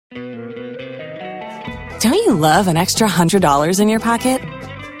Don't you love an extra $100 in your pocket?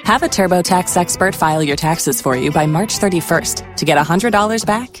 Have a TurboTax expert file your taxes for you by March 31st to get $100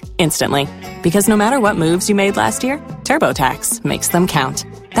 back instantly. Because no matter what moves you made last year, TurboTax makes them count.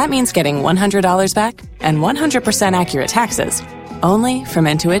 That means getting $100 back and 100% accurate taxes, only from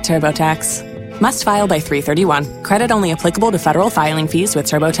Intuit TurboTax. Must file by 3/31. Credit only applicable to federal filing fees with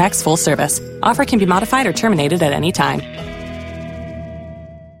TurboTax full service. Offer can be modified or terminated at any time.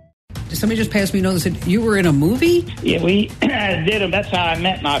 Somebody just passed me a note and said, you were in a movie? Yeah, we did them. That's how I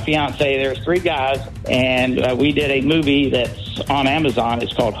met my fiance. There's 3 guys, and we did a movie that's on Amazon.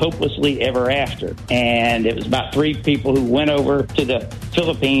 It's called Hopelessly Ever After. And it was about 3 people who went over to the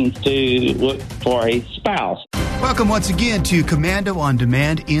Philippines to look for a spouse. Welcome once again to Commando on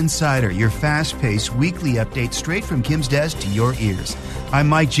Demand Insider, your fast-paced weekly update straight from Kim's desk to your ears. I'm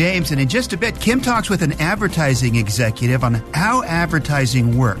Mike James, and in just a bit, Kim talks with an advertising executive on how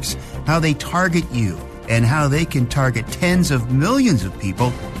advertising works, how they target you, and how they can target tens of millions of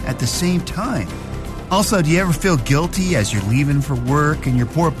people at the same time. Also, do you ever feel guilty as you're leaving for work and your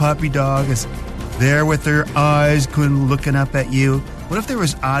poor puppy dog is there with their eyes looking up at you? What if there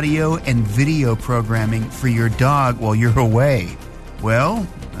was audio and video programming for your dog while you're away? Well,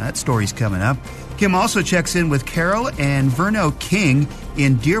 that story's coming up. Kim also checks in with Carol and Verno King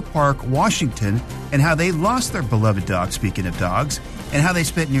in Deer Park, Washington, and how they lost their beloved dog, speaking of dogs, and how they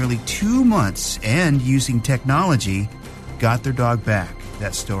spent nearly 2 months and using technology got their dog back.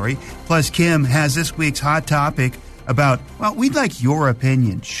 That story. Plus, Kim has this week's hot topic about, well, we'd like your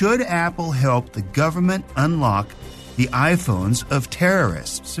opinion. Should Apple help the government unlock the iPhones of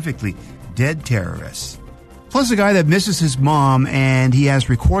terrorists, specifically dead terrorists? Plus, a guy that misses his mom and he has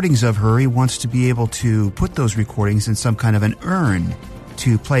recordings of her. He wants to be able to put those recordings in some kind of an urn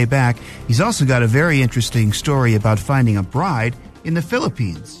to play back. He's also got a very interesting story about finding a bride in the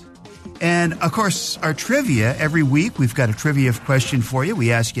Philippines. And, of course, our trivia. Every week, we've got a trivia question for you.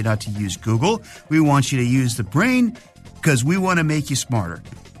 We ask you not to use Google. We want you to use the brain because we want to make you smarter.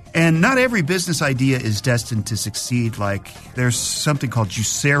 And not every business idea is destined to succeed. Like, there's something called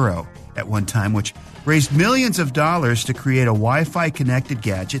Juicero at one time, which raised millions of dollars to create a Wi-Fi connected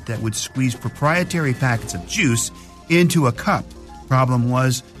gadget that would squeeze proprietary packets of juice into a cup. Problem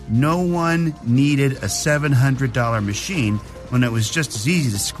was, no one needed a $700 machine when it was just as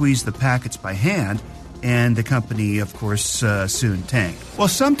easy to squeeze the packets by hand, and the company, of course, soon tanked. Well,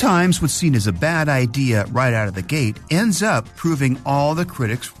 sometimes what's seen as a bad idea right out of the gate ends up proving all the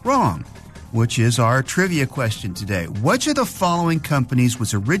critics wrong, which is our trivia question today. Which of the following companies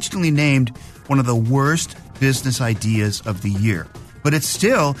was originally named one of the worst business ideas of the year, but it's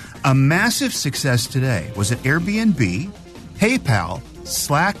still a massive success today? Was it Airbnb, PayPal,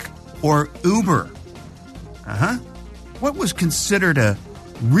 Slack, or Uber? What was considered a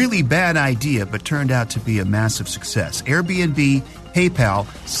really bad idea but turned out to be a massive success? Airbnb, PayPal,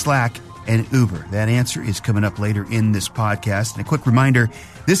 Slack, and Uber. That answer is coming up later in this podcast. And a quick reminder,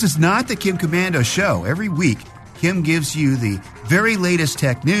 this is not the Kim Komando Show. Every week, Kim gives you the very latest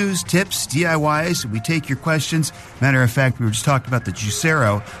tech news, tips, DIYs. We take your questions. Matter of fact, we were just talking about the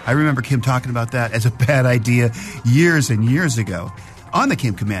Juicero. I remember Kim talking about that as a bad idea years and years ago on the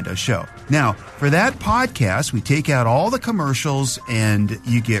Kim Komando Show. Now, for that podcast, we take out all the commercials and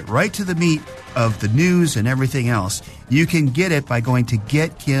you get right to the meat of the news and everything else. You can get it by going to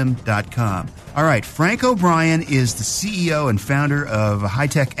getkim.com. All right, Frank O'Brien is the CEO and founder of a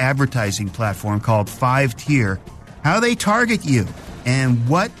high-tech advertising platform called 5Tier. How they target you and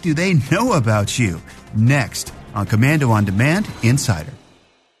what do they know about you? Next on Commando on Demand Insider.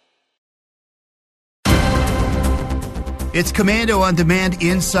 It's Commando on Demand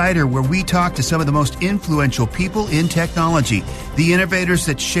Insider, where we talk to some of the most influential people in technology, the innovators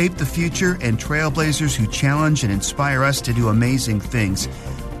that shape the future and trailblazers who challenge and inspire us to do amazing things.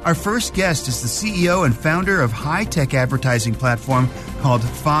 Our first guest is the CEO and founder of high-tech advertising platform called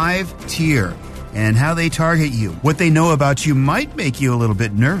 5Tier, and how they target you. What they know about you might make you a little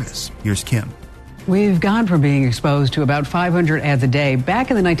bit nervous. Here's Kim. We've gone from being exposed to about 500 ads a day back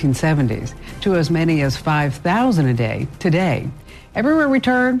in the 1970s to as many as 5,000 a day today. Everywhere we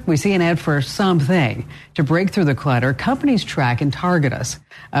turn, we see an ad for something. To break through the clutter, companies track and target us.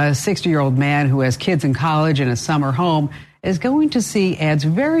 A 60-year-old man who has kids in college and a summer home is going to see ads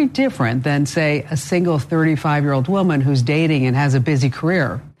very different than, say, a single 35-year-old woman who's dating and has a busy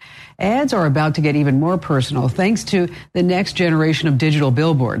career. Ads are about to get even more personal thanks to the next generation of digital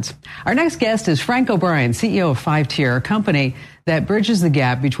billboards. Our next guest is Frank O'Brien, CEO of 5Tier, a company that bridges the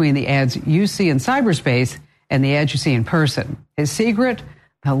gap between the ads you see in cyberspace and the ads you see in person. His secret?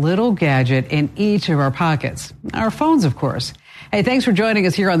 A little gadget in each of our pockets. Our phones, of course. Hey, thanks for joining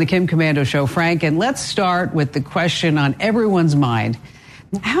us here on the Kim Komando Show, Frank. And let's start with the question on everyone's mind.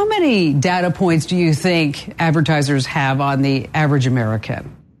 How many data points do you think advertisers have on the average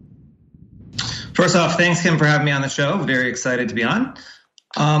American? First off, thanks, Kim, for having me on the show. Very excited to be on.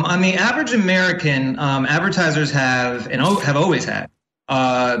 On the average American, advertisers have always had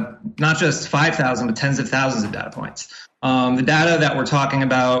not just 5,000, but tens of thousands of data points. The data that we're talking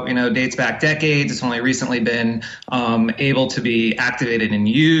about, dates back decades. It's only recently been able to be activated and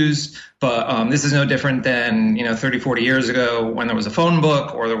used. But this is no different than, 30, 40 years ago when there was a phone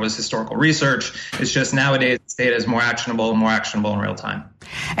book or there was historical research. It's just nowadays this data is more actionable in real time.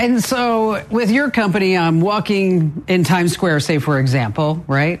 And so with your company, I'm walking in Times Square, say, for example,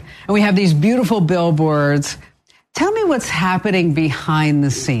 right? And we have these beautiful billboards. Tell me what's happening behind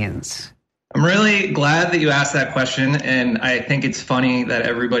the scenes. I'm really glad that you asked that question, and I think it's funny that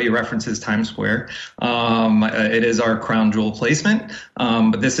everybody references Times Square. It is our crown jewel placement,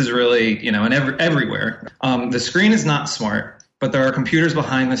 but this is really, everywhere. The screen is not smart, but there are computers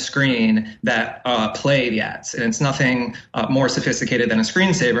behind the screen that play the ads, and it's nothing more sophisticated than a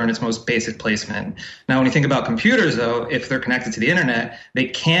screensaver in its most basic placement. Now, when you think about computers, though, if they're connected to the internet, they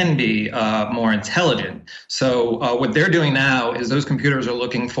can be more intelligent. So what they're doing now is those computers are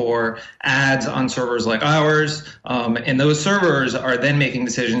looking for ads on servers like ours, and those servers are then making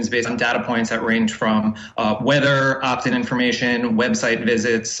decisions based on data points that range from weather, opt-in information, website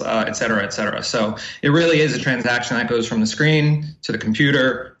visits, et cetera, et cetera. So it really is a transaction that goes from the screen to the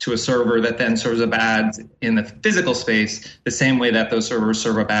computer to a server that then serves up ads in the physical space the same way that those servers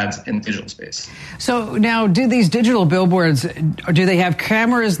serve up ads in the digital space. So now, do these digital billboards, do they have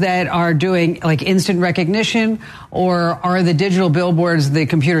cameras that are doing like instant recognition, or are the digital billboards, the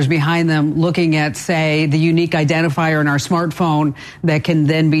computers behind them, looking at, say, the unique identifier in our smartphone that can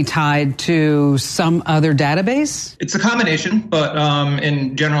then be tied to some other database? It's a combination, but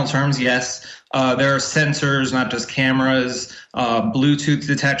in general terms, yes. There are sensors, not just cameras, Bluetooth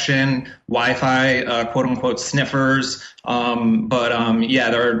detection, Wi-Fi, quote unquote sniffers. There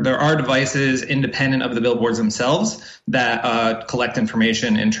are devices independent of the billboards themselves that collect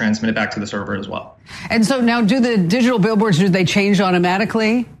information and transmit it back to the server as well. And so now, do the digital billboards, do they change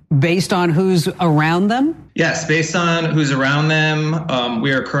automatically based on who's around them? Yes, based on who's around them.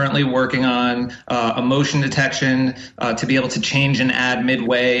 We are currently working on a motion detection to be able to change an ad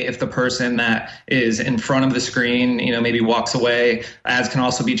midway if the person that is in front of the screen, maybe walks away. Ads can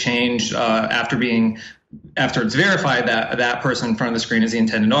also be changed after it's verified that that person in front of the screen is the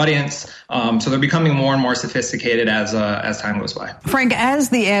intended audience. So they're becoming more and more sophisticated as time goes by. Frank, as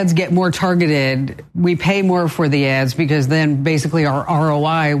the ads get more targeted, we pay more for the ads because then basically our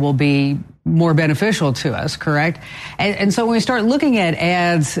ROI will be more beneficial to us, correct? And so when we start looking at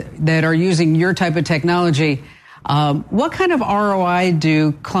ads that are using your type of technology, what kind of ROI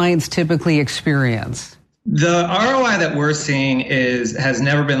do clients typically experience? The ROI that we're seeing has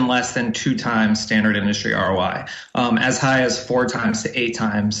never been less than 2 times standard industry ROI, as high as 4 times to 8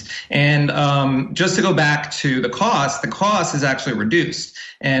 times. And just to go back to the cost is actually reduced.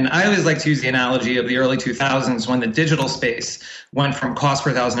 And I always like to use the analogy of the early 2000s when the digital space went from cost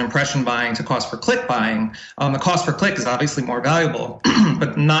per thousand impression buying to cost per click buying. The cost per click is obviously more valuable,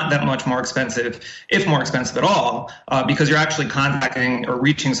 but not that much more expensive, if more expensive at all, because you're actually contacting or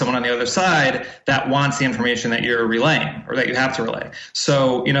reaching someone on the other side that wants the information that you're relaying or that you have to relay.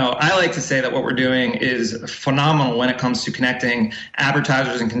 So, I like to say that what we're doing is phenomenal when it comes to connecting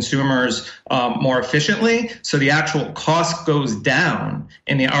advertisers and consumers more efficiently. So the actual cost goes down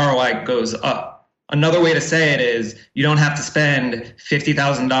and the ROI goes up. Another way to say it is you don't have to spend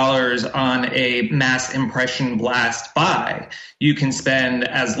 $50,000 on a mass impression blast buy. You can spend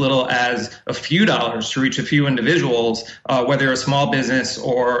as little as a few dollars to reach a few individuals, whether you're a small business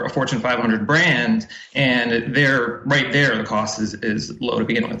or a Fortune 500 brand, and they're right there. The cost is low to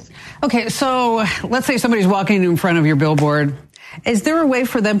begin with. Okay, so let's say somebody's walking in front of your billboard. Is there a way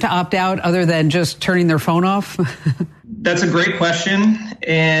for them to opt out other than just turning their phone off? That's a great question.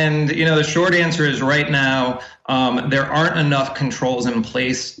 And, the short answer is right now, there aren't enough controls in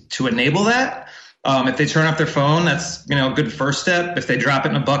place to enable that. If they turn off their phone, that's, a good first step. If they drop it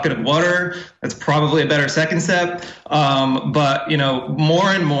in a bucket of water, that's probably a better second step. But more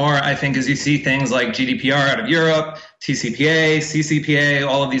and more, I think, as you see things like GDPR out of Europe, TCPA, CCPA,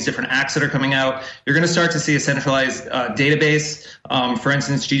 all of these different acts that are coming out, you're going to start to see a centralized database. For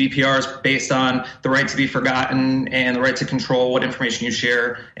instance, GDPR is based on the right to be forgotten and the right to control what information you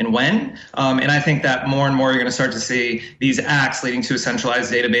share and when. And I think that more and more you're going to start to see these acts leading to a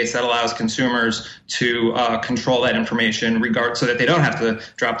centralized database that allows consumers to control that information so that they don't have to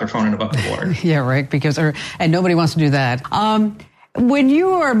drop their phone in a bucket of water. Yeah, right. And nobody wants to do that. When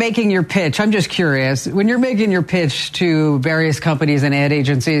you are making your pitch, I'm just curious, when you're making your pitch to various companies and ad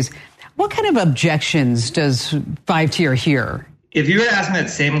agencies, what kind of objections does 5Tier hear? If you were asking that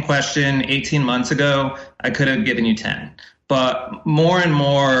same question 18 months ago, I could have given you 10. But more and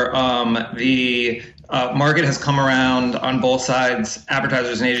more, the market has come around on both sides,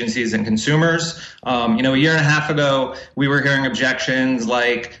 advertisers and agencies and consumers. A year and a half ago, we were hearing objections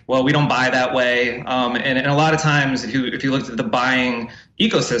like, well, we don't buy that way. And a lot of times, if you looked at the buying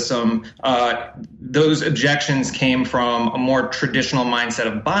ecosystem, those objections came from a more traditional mindset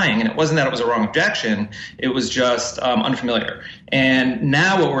of buying. And it wasn't that it was a wrong objection. It was just unfamiliar. And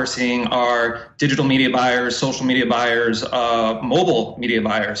now what we're seeing are digital media buyers, social media buyers, mobile media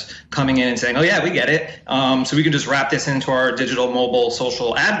buyers coming in and saying, oh, yeah, we get it. So we can just wrap this into our digital, mobile,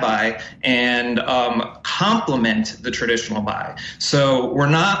 social ad buy and complement the traditional buy. So we're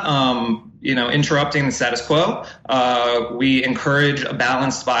not interrupting the status quo. We encourage a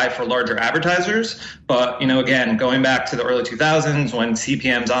balanced buy for larger advertisers. But, again, going back to the early 2000s when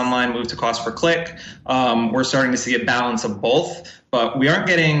CPMs online moved to cost per click, we're starting to see a balance of both. But we aren't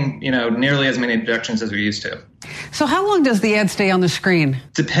getting, nearly as many objections as we used to. So how long does the ad stay on the screen?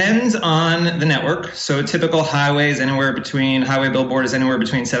 Depends on the network. So a typical highway billboard is anywhere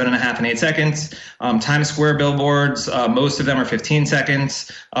between 7.5 and 8 seconds. Times Square billboards, most of them are 15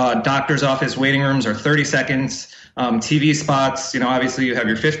 seconds. Doctor's office waiting rooms are 30 seconds. TV spots, obviously you have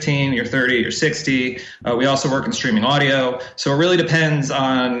your 15, your 30, your 60. We also work in streaming audio. So it really depends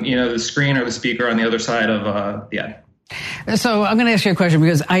on, the screen or the speaker on the other side of the ad. So I'm going to ask you a question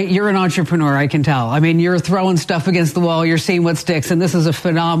because you're an entrepreneur, I can tell. I mean, you're throwing stuff against the wall, you're seeing what sticks, and this is a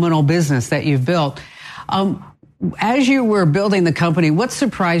phenomenal business that you've built. As you were building the company, what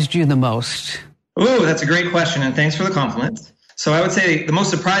surprised you the most? Oh, that's a great question, and thanks for the compliment. So I would say the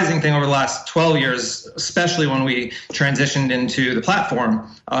most surprising thing over the last 12 years, especially when we transitioned into the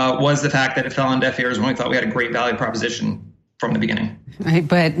platform, was the fact that it fell on deaf ears when we thought we had a great value proposition from the beginning. Right,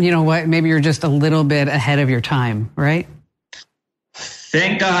 but you know what? Maybe you're just a little bit ahead of your time, right?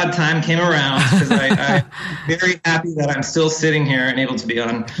 Thank God time came around because I'm very happy that I'm still sitting here and able to be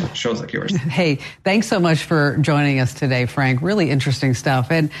on shows like yours. Hey, thanks so much for joining us today, Frank. Really interesting stuff.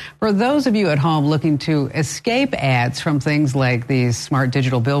 And for those of you at home looking to escape ads from things like these smart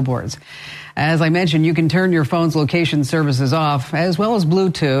digital billboards, as I mentioned, you can turn your phone's location services off, as well as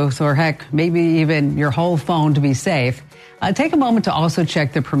Bluetooth, or heck, maybe even your whole phone to be safe. Take a moment to also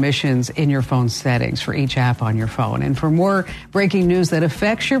check the permissions in your phone settings for each app on your phone. And for more breaking news that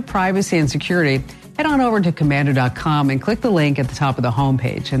affects your privacy and security, head on over to Komando.com and click the link at the top of the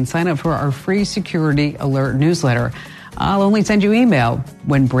homepage and sign up for our free security alert newsletter. I'll only send you email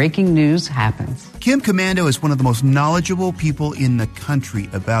when breaking news happens. Kim Komando is one of the most knowledgeable people in the country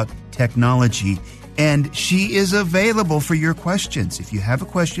about technology, and she is available for your questions. If you have a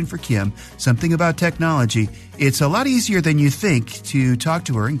question for Kim, something about technology, it's a lot easier than you think to talk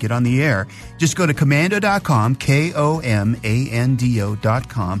to her and get on the air. Just go to Komando.com, Komando.com,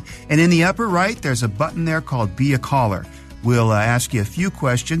 and in the upper right, there's a button there called Be a Caller. We'll ask you a few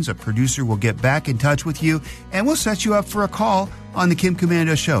questions. A producer will get back in touch with you, and we'll set you up for a call on the Kim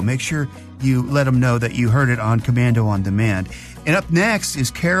Komando Show. Make sure you let them know that you heard it on Komando on Demand. And up next is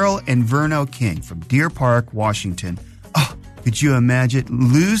Carol and Verno King from Deer Park, Washington. Oh, could you imagine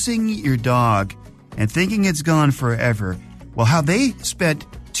losing your dog and thinking it's gone forever? Well, how they spent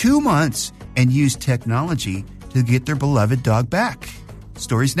 2 months and used technology to get their beloved dog back.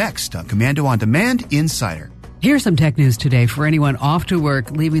 Stories next on Komando on Demand Insider. Here's some tech news today for anyone off to work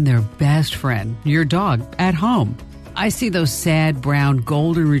leaving their best friend, your dog, at home. I see those sad brown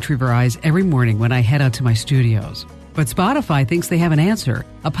golden retriever eyes every morning when I head out to my studios. But Spotify thinks they have an answer,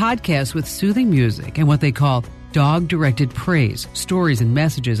 a podcast with soothing music and what they call dog-directed praise, stories and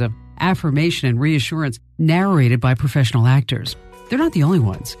messages of affirmation and reassurance narrated by professional actors. They're not the only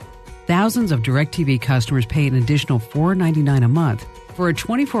ones. Thousands of DirecTV customers pay an additional $4.99 a month for a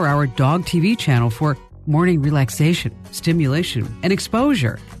 24-hour dog TV channel for morning relaxation, stimulation, and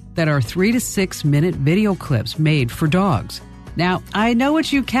exposure that are 3 to 6 minute video clips made for dogs. Now, I know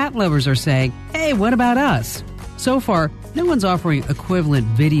what you cat lovers are saying. Hey, what about us? So far, no one's offering equivalent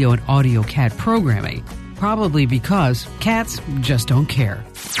video and audio cat programming, probably because cats just don't care.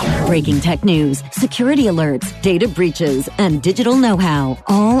 Breaking tech news, security alerts, data breaches, and digital know-how,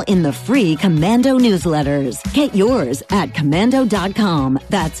 all in the free Komando newsletters. Get yours at Komando.com.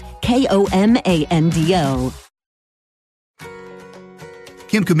 That's Komando.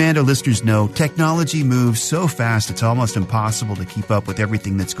 Kim Komando listeners know technology moves so fast it's almost impossible to keep up with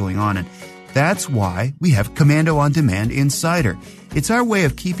everything that's going on. And That's why we have Commando On Demand Insider. It's our way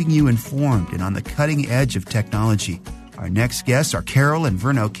of keeping you informed and on the cutting edge of technology. Our next guests are Carol and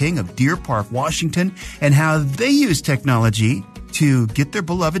Verno King of Deer Park, Washington, and how they use technology to get their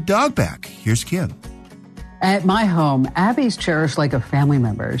beloved dog back. Here's Kim. At my home, Abby's cherished like a family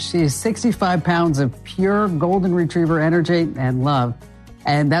member. She's 65 pounds of pure golden retriever energy and love.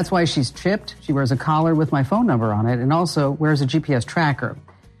 And that's why she's chipped. She wears a collar with my phone number on it and also wears a GPS tracker.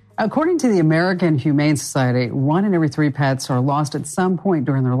 According to the American Humane Society, 1 in every 3 pets are lost at some point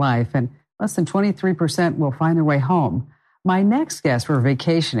during their life, and less than 23% will find their way home. My next guests were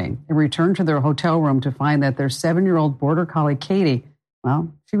vacationing and returned to their hotel room to find that their 7-year-old border collie, Katie,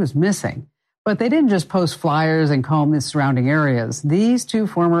 well, she was missing. But they didn't just post flyers and comb the surrounding areas. These 2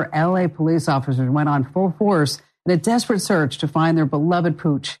 former LA police officers went on full force in a desperate search to find their beloved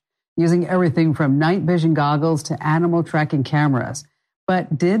pooch, using everything from night vision goggles to animal tracking cameras.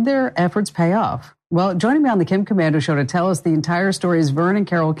 But did their efforts pay off? Well, joining me on the Kim Komando Show to tell us the entire story is Vern and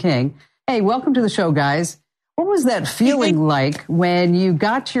Carol King. Hey, welcome to the show, guys. What was that feeling like when you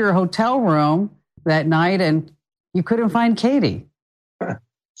got to your hotel room that night and you couldn't find Katie?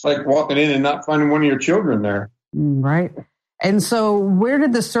 It's like walking in and not finding one of your children there. Right. And so where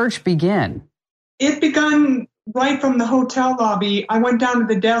did the search begin? It began right from the hotel lobby. I went down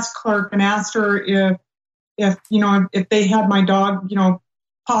to the desk clerk and asked her if they had my dog,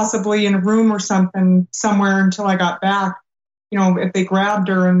 possibly in a room or something somewhere until I got back, if they grabbed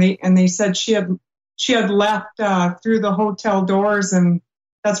her, and they said she had left through the hotel doors, and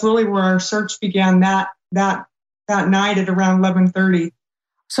that's really where our search began that night at around 11:30.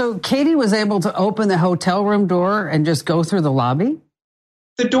 So Katie was able to open the hotel room door and just go through the lobby?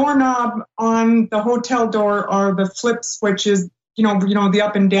 The doorknob on the hotel door are the flip switches, the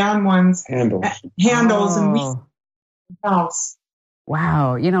up and down ones. Handles. Oh. And we house.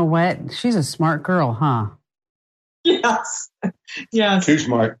 Wow. You know what? She's a smart girl, huh? Yes. Yes. Too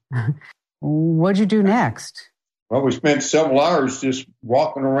smart. What'd you do next? Well, we spent several hours just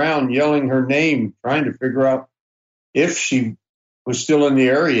walking around yelling her name, trying to figure out if she was still in the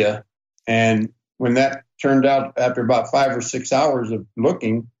area. And when that turned out, after about 5 or 6 hours of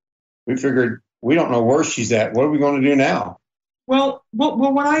looking, we figured, we don't know where she's at. What are we going to do now? Well,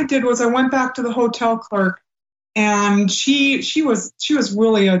 what I did was I went back to the hotel clerk, and she was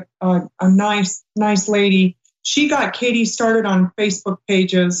really a nice lady. She got Katie started on Facebook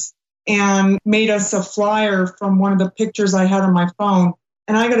pages and made us a flyer from one of the pictures I had on my phone.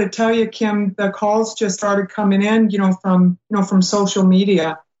 And I got to tell you, Kim, the calls just started coming in, from social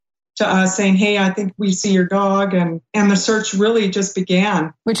media to us saying, hey, I think we see your dog. And the search really just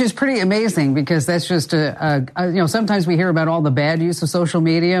began. Which is pretty amazing, because that's just sometimes we hear about all the bad use of social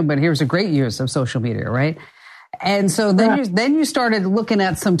media, but here's a great use of social media, right? And so then you started looking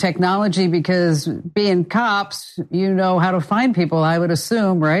at some technology, because being cops, you know how to find people, I would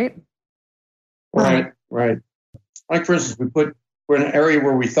assume, right? Right. Like, for instance, we're in an area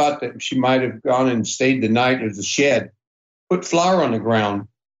where we thought that she might have gone and stayed the night. There's a shed. Put flour on the ground.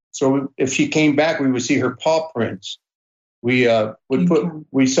 So if she came back, we would see her paw prints. We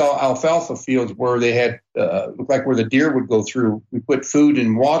saw alfalfa fields where they had, looked like where the deer would go through. We put food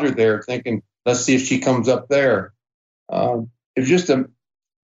and water there, thinking, let's see if she comes up there. It was just a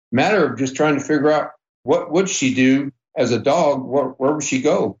matter of just trying to figure out what would she do as a dog, where would she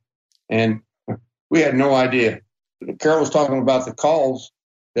go? And we had no idea. Carol was talking about the calls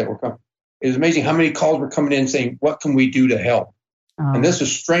that were coming. It was amazing how many calls were coming in saying, what can we do to help? And this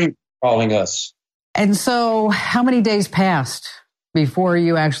is strangers calling us. And so how many days passed before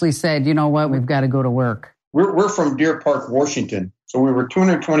you actually said, you know what, we've got to go to work? We're from Deer Park, Washington. So we were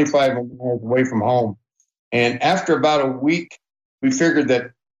 225 miles away from home. And after about a week, we figured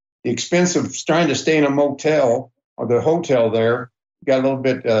that the expense of trying to stay in a motel or the hotel there got a little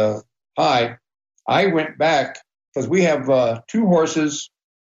bit high. I went back because we have 2 horses,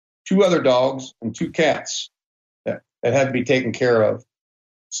 2 other dogs, and 2 cats that had to be taken care of.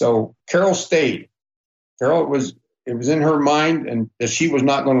 So Carol stayed. Carol, it was in her mind and that she was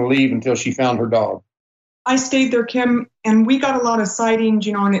not going to leave until she found her dog. I stayed there, Kim, and we got a lot of sightings,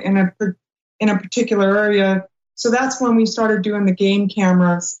 in a particular area. So that's when we started doing the game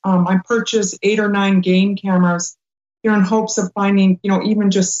cameras. I purchased 8 or 9 game cameras, in hopes of finding, even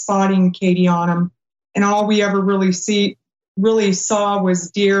just spotting Katie on them. And all we ever really saw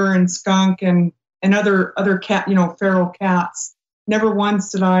was deer and skunk and other cat, feral cats. Never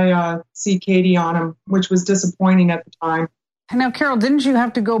once did I see Katie on them, which was disappointing at the time. Now, Carol, didn't you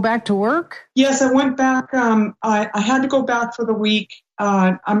have to go back to work? Yes, I went back. I had to go back for the week.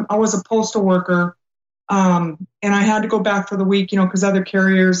 I was a postal worker, and I had to go back for the week, because other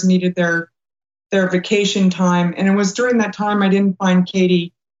carriers needed their their vacation time. And it was during that time I didn't find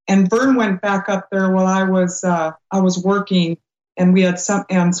Katie. And Vern went back up there while I was working, and we had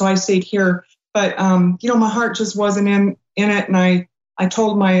and so I stayed here. But my heart just wasn't in it, and I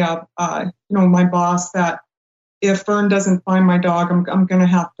told my my boss that if Vern doesn't find my dog, I'm going to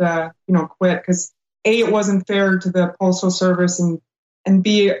have to quit, because A, it wasn't fair to the Postal Service, and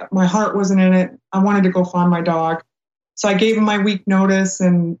B, my heart wasn't in it. I wanted to go find my dog. So I gave him my week notice,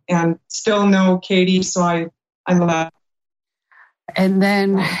 and still no Katie, so I left. And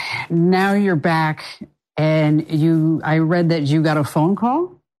then now you're back, and I read that you got a phone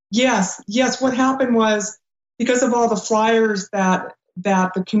call? Yes. What happened was, because of all the flyers that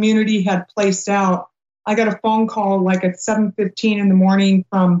the community had placed out, I got a phone call like at 7:15 in the morning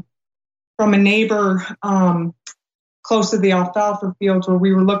from a neighbor close to the alfalfa fields where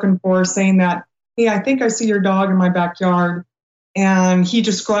we were looking for, saying that, hey, I think I see your dog in my backyard. And he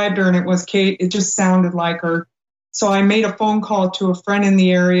described her, and it was Kate. It just sounded like her. So I made a phone call to a friend in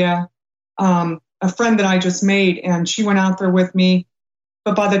the area, a friend that I just made, and she went out there with me.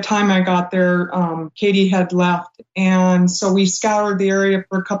 But by the time I got there, Katie had left. And so we scoured the area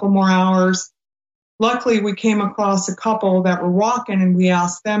for a couple more hours. Luckily, we came across a couple that were walking, and we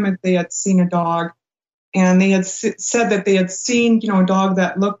asked them if they had seen a dog. And they had said that they had seen, a dog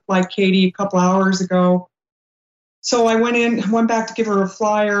that looked like Katie a couple hours ago. So I went back to give her a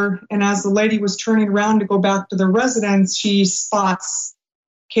flyer, and as the lady was turning around to go back to the residence, she spots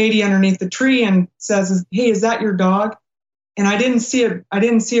Katie underneath the tree and says, hey, is that your dog? And I didn't see it. I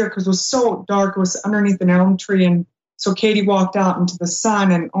didn't see her because it was so dark. It was underneath an elm tree. And so Katie walked out into the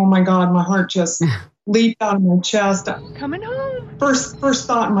sun, and oh my God, my heart just leaped out of my chest. Coming home. First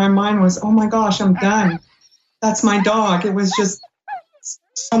thought in my mind was, oh my gosh, I'm done. That's my dog. It was just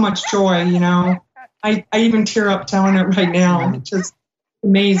so much joy, I even tear up telling it right now. It's just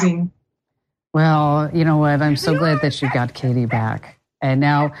amazing. Well, you know what? I'm so glad that you got Katie back. And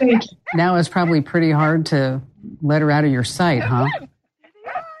now it's probably pretty hard to let her out of your sight, huh?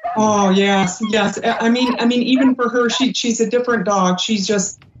 Oh, yes. I mean, even for her, she's a different dog. She's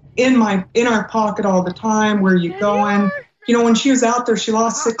just in our pocket all the time. Where are you going? When she was out there, she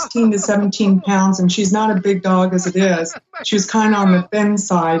lost 16 to 17 pounds, and she's not a big dog as it is. She was kind of on the thin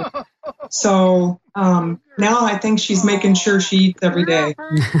side. So now I think she's making sure she eats every day.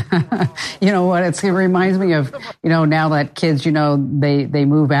 You know what? It reminds me of, now that kids, they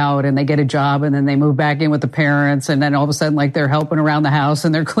move out and they get a job, and then they move back in with the parents, and then all of a sudden, like, they're helping around the house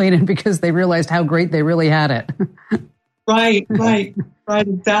and they're cleaning because they realized how great they really had it. Right,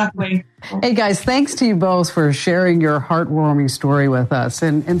 exactly. Hey, guys, thanks to you both for sharing your heartwarming story with us.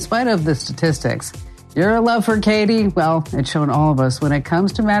 And in spite of the statistics, your love for Katie, well, it's shown all of us when it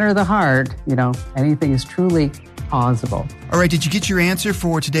comes to matter of the heart, anything is truly possible. All right, did you get your answer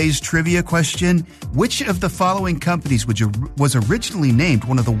for today's trivia question? Which of the following companies was originally named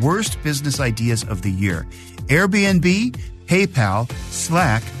one of the worst business ideas of the year? Airbnb, PayPal,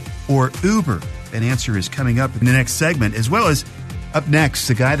 Slack, or Uber? That answer is coming up in the next segment, as well as up next,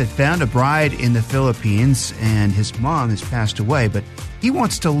 the guy that found a bride in the Philippines, and his mom has passed away, but he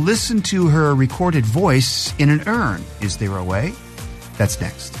wants to listen to her recorded voice in an urn. Is there a way? That's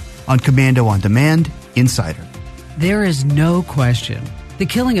next on Commando on Demand Insider. There is no question the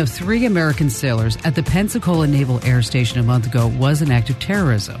killing of 3 American sailors at the Pensacola Naval Air Station a month ago was an act of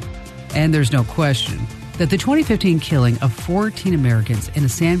terrorism. And there's no question that the 2015 killing of 14 Americans in a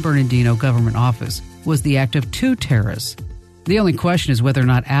San Bernardino government office was the act of 2 terrorists. The only question is whether or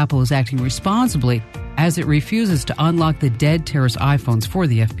not Apple is acting responsibly as it refuses to unlock the dead terrorist iPhones for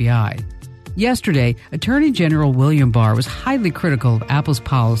the FBI. Yesterday, Attorney General William Barr was highly critical of Apple's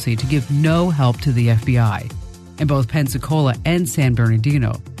policy to give no help to the FBI. In both Pensacola and San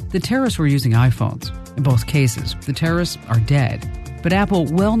Bernardino, the terrorists were using iPhones. In both cases, the terrorists are dead. But Apple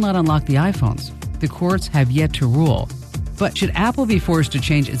will not unlock the iPhones. The courts have yet to rule. But should Apple be forced to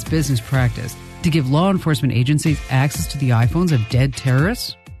change its business practice to give law enforcement agencies access to the iPhones of dead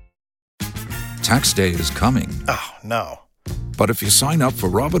terrorists? Tax day is coming. Oh, no. But if you sign up for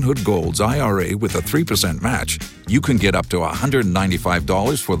Robinhood Gold's IRA with a 3% match, you can get up to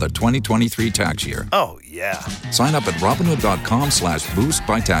 $195 for the 2023 tax year. Oh, yeah. Sign up at Robinhood.com/boost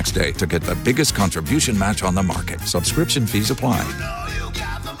by tax day to get the biggest contribution match on the market. Subscription fees apply.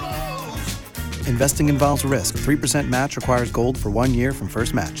 Investing involves risk. 3% match requires gold for 1 year from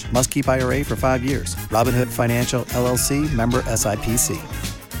first match. Must keep IRA for 5 years. Robinhood Financial, LLC, member SIPC.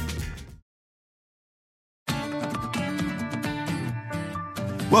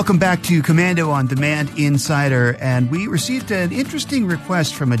 Welcome back to Commando on Demand Insider, and we received an interesting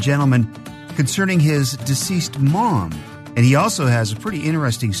request from a gentleman concerning his deceased mom. And he also has a pretty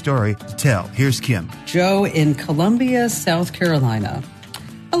interesting story to tell. Here's Kim. Joe in Columbia, South Carolina.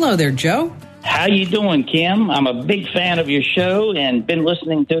 Hello there, Joe. How you doing, Kim? I'm a big fan of your show and been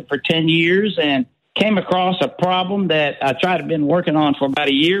listening to it for 10 years and came across a problem that I tried to been working on for about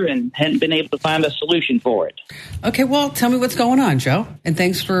a year and hadn't been able to find a solution for it. Okay, well, tell me what's going on, Joe. And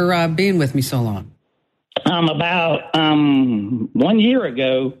thanks for being with me so long. About 1 year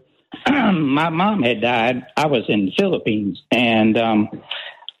ago, my mom had died. I was in the Philippines, and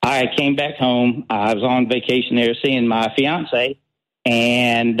I came back home. I was on vacation there seeing my fiance,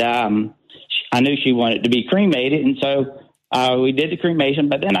 and I knew she wanted to be cremated, and so we did the cremation.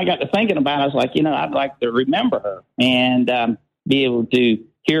 But then I got to thinking about it. I was like, I'd like to remember her and be able to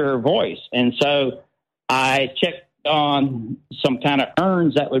hear her voice. And so I checked on some kind of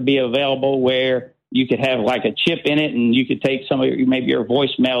urns that would be available where you could have like a chip in it, and you could take some of maybe your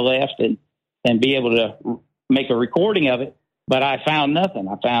voicemail left and be able to make a recording of it. But I found nothing.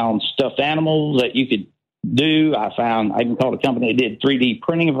 I found stuffed animals that you could do. I even called a company that did 3D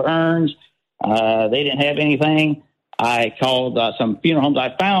printing of urns. They didn't have anything. I called some funeral homes.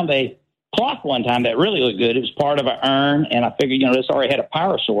 I found a clock one time that really looked good. It was part of an urn, and I figured, this already had a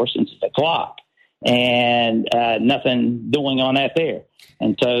power source since it's a clock, and nothing doing on that there.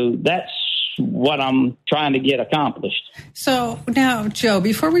 And so that's what I'm trying to get accomplished. So now, Joe,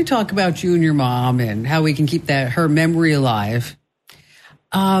 before we talk about you and your mom and how we can keep her memory alive,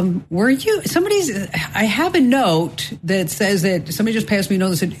 were you I have a note that says that somebody just passed me a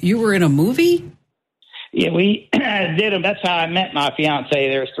note that said you were in a movie? Yeah, we did them. That's how I met my fiance.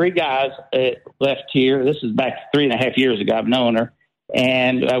 There's 3 guys left here. This is back 3.5 years ago. I've known her.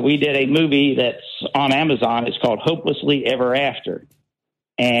 And we did a movie that's on Amazon. It's called Hopelessly Ever After.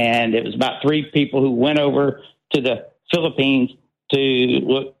 And it was about 3 people who went over to the Philippines to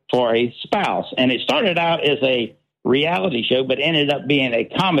look for a spouse. And it started out as a reality show, but ended up being a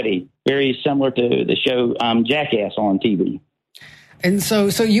comedy, very similar to the show Jackass on TV. And so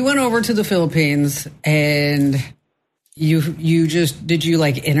you went over to the Philippines, and did you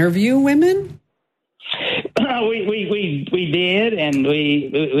like interview women? We did, and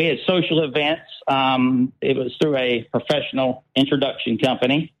we had social events. It was through a professional introduction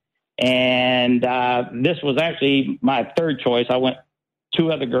company, and this was actually my third choice. I went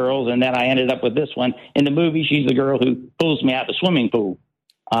 2 other girls, and then I ended up with this one. In the movie, she's the girl who pulls me out the swimming pool.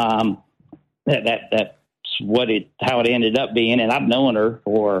 That's how it ended up being, and I've known her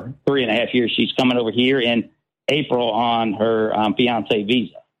for 3.5 years. She's coming over here in April on her fiancé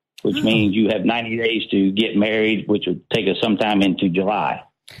visa, which means you have 90 days to get married, which would take us sometime into July.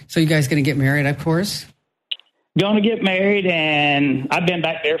 So you guys going to get married, of course? Going to get married, and I've been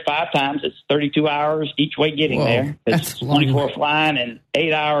back there 5 times. It's 32 hours each way getting there. It's 24 flying and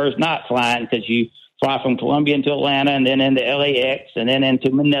 8 hours not flying, because you fly from Colombia into Atlanta and then into LAX and then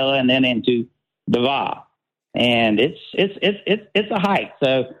into Manila and then into Davao. And it's a hike.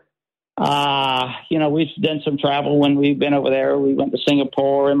 So, we've done some travel when we've been over there. We went to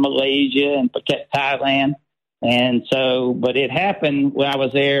Singapore and Malaysia and Phuket, Thailand. And so, but it happened when I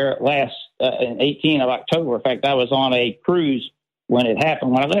was there last 18 of October. In fact, I was on a cruise when it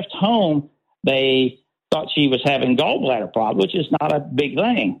happened. When I left home, they thought she was having gallbladder problems, which is not a big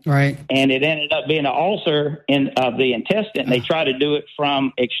thing. Right. And it ended up being an ulcer of the intestine. They tried to do it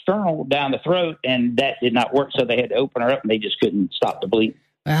from external down the throat, and that did not work. So they had to open her up, and they just couldn't stop the bleeding.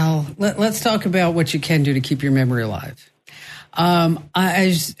 Well, let's talk about what you can do to keep your memory alive.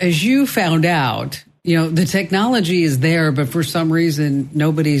 As you found out, the technology is there, but for some reason,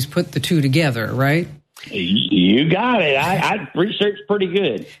 nobody's put the 2 together, right? You got it. I researched pretty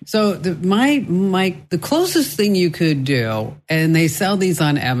good. So the closest thing you could do, and they sell these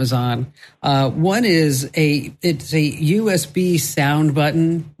on Amazon. One is it's a USB sound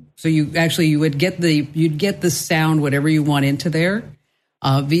button. So you'd get the sound, whatever you want into there,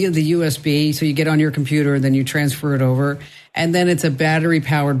 via the USB. So you get on your computer and then you transfer it over. And then it's a battery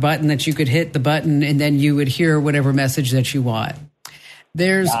powered button that you could hit the button and then you would hear whatever message that you want.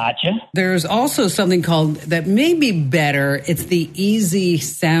 There's also something called, that may be better. It's the Easy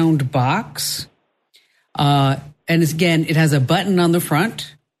Sound Box. And again, it has a button on the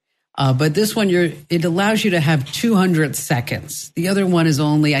front. But this one, it allows you to have 200 seconds. The other one is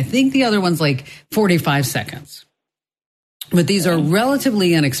I think the other one's like 45 seconds. But these are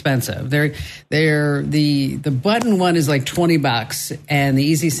relatively inexpensive. The button one is like $20, and the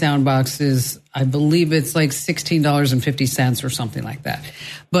Easy Sound Box is, I believe it's like $16.50 or something like that.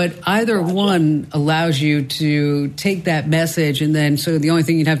 But either one allows you to take that message, and then so the only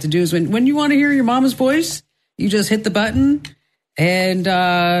thing you'd have to do is when you want to hear your mama's voice, you just hit the button, And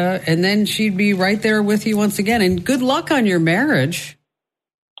then she'd be right there with you once again. And good luck on your marriage.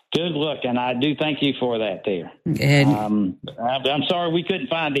 Good luck, and I do thank you for that there. And I'm sorry we couldn't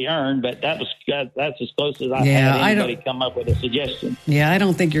find the urn, but that's as close as I've had anybody come up with a suggestion. Yeah, I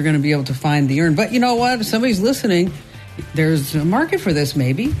don't think you're going to be able to find the urn. But you know what? If somebody's listening, there's a market for this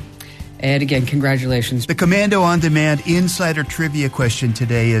maybe. And again, congratulations. The Komando On Demand Insider Trivia question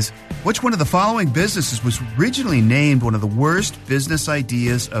today is, which one of the following businesses was originally named one of the worst business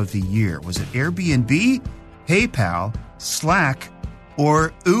ideas of the year? Was it Airbnb, PayPal, Slack,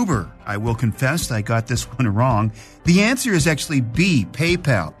 or Uber? I will confess I got this one wrong. The answer is actually B,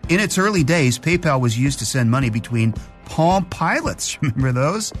 PayPal. In its early days, PayPal was used to send money between Palm Pilots. Remember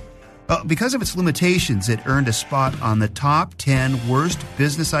those? Because of its limitations, it earned a spot on the top 10 worst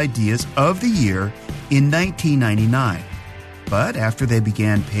business ideas of the year in 1999. But after they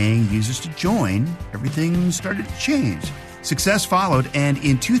began paying users to join, everything started to change. Success followed, and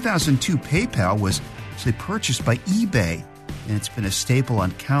in 2002, PayPal was actually purchased by eBay, and it's been a staple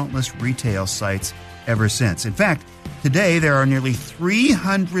on countless retail sites ever since. In fact, today there are nearly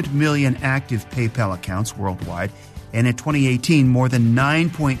 300 million active PayPal accounts worldwide, and in 2018, more than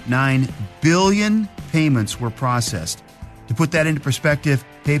 9.9 billion payments were processed. To put that into perspective,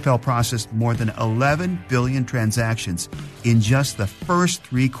 PayPal processed more than 11 billion transactions in just the first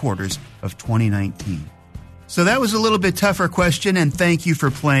 3 quarters of 2019. So that was a little bit tougher question, and thank you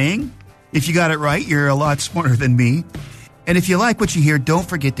for playing. If you got it right, you're a lot smarter than me. And if you like what you hear, don't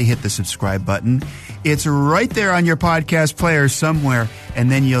forget to hit the subscribe button. It's right there on your podcast player somewhere, and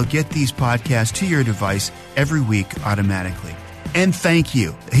then you'll get these podcasts to your device every week automatically. And thank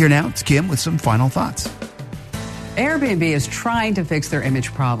you. Here now, it's Kim with some final thoughts. Airbnb is trying to fix their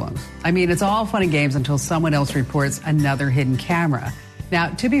image problems. I mean, it's all fun and games until someone else reports another hidden camera. Now,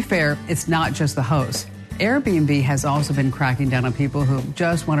 to be fair, it's not just the host. Airbnb has also been cracking down on people who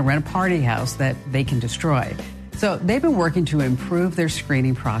just want to rent a party house that they can destroy. So they've been working to improve their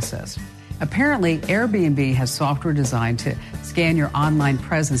screening process. Apparently, Airbnb has software designed to scan your online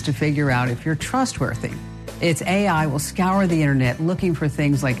presence to figure out if you're trustworthy. Its AI will scour the internet looking for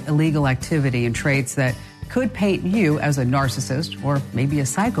things like illegal activity and traits that could paint you as a narcissist or maybe a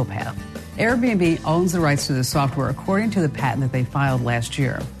psychopath. Airbnb owns the rights to the software according to the patent that they filed last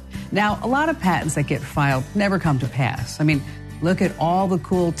year. Now, a lot of patents that get filed never come to pass. I mean, look at all the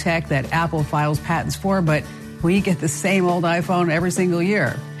cool tech that Apple files patents for, but we get the same old iPhone every single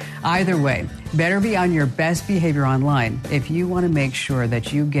year. Either way, better be on your best behavior online if you want to make sure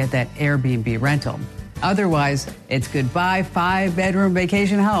that you get that Airbnb rental. Otherwise, it's goodbye 5-bedroom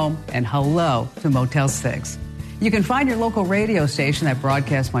vacation home and hello to Motel 6. You can find your local radio station that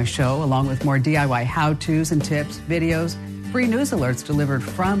broadcasts my show, along with more DIY how-tos and tips, videos, free news alerts delivered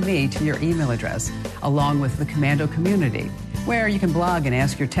from me to your email address, along with the Komando community, where you can blog and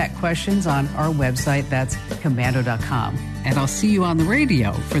ask your tech questions on our website. That's Komando.com. And I'll see you on the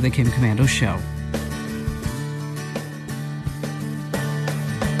radio for the Kim Komando Show.